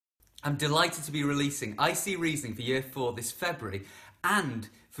I'm delighted to be releasing IC Reasoning for Year 4 this February and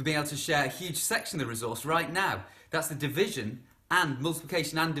for being able to share a huge section of the resource right now. That's the division and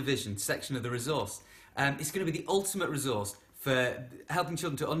multiplication and division section of the resource. It's going to be the ultimate resource for helping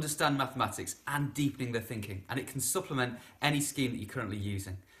children to understand mathematics and deepening their thinking, and it can supplement any scheme that you're currently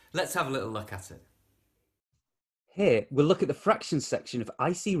using. Let's have a little look at it. Here, we'll look at the fractions section of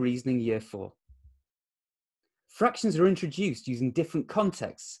IC Reasoning Year 4. Fractions are introduced using different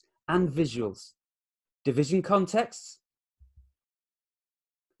contexts and visuals. Division contexts,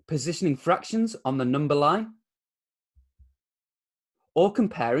 positioning fractions on the number line, or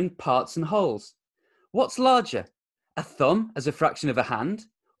comparing parts and wholes. What's larger, a thumb as a fraction of a hand,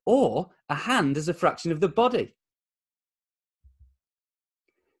 or a hand as a fraction of the body?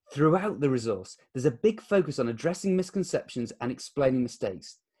 Throughout the resource, there's a big focus on addressing misconceptions and explaining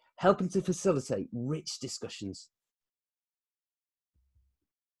mistakes, helping to facilitate rich discussions.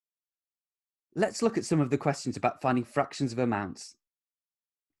 Let's look at some of the questions about finding fractions of amounts.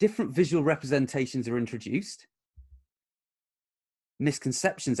 Different visual representations are introduced.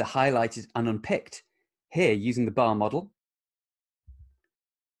 Misconceptions are highlighted and unpicked, here using the bar model.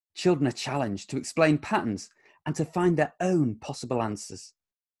 Children are challenged to explain patterns and to find their own possible answers.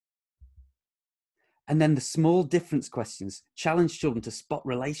 And then the small difference questions challenge children to spot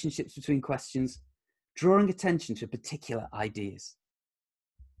relationships between questions, drawing attention to particular ideas.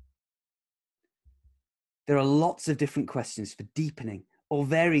 There are lots of different questions for deepening or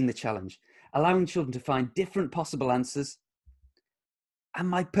varying the challenge, allowing children to find different possible answers. And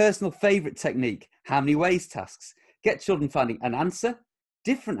my personal favourite technique, how many ways tasks, get children finding an answer,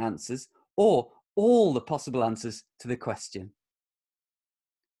 different answers, or all the possible answers to the question.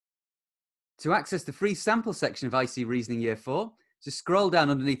 To access the free sample section of IC Reasoning Year 4, just scroll down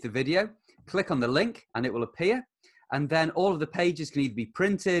underneath the video, click on the link and it will appear. And then all of the pages can either be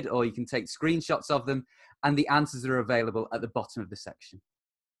printed or you can take screenshots of them, and the answers are available at the bottom of the section.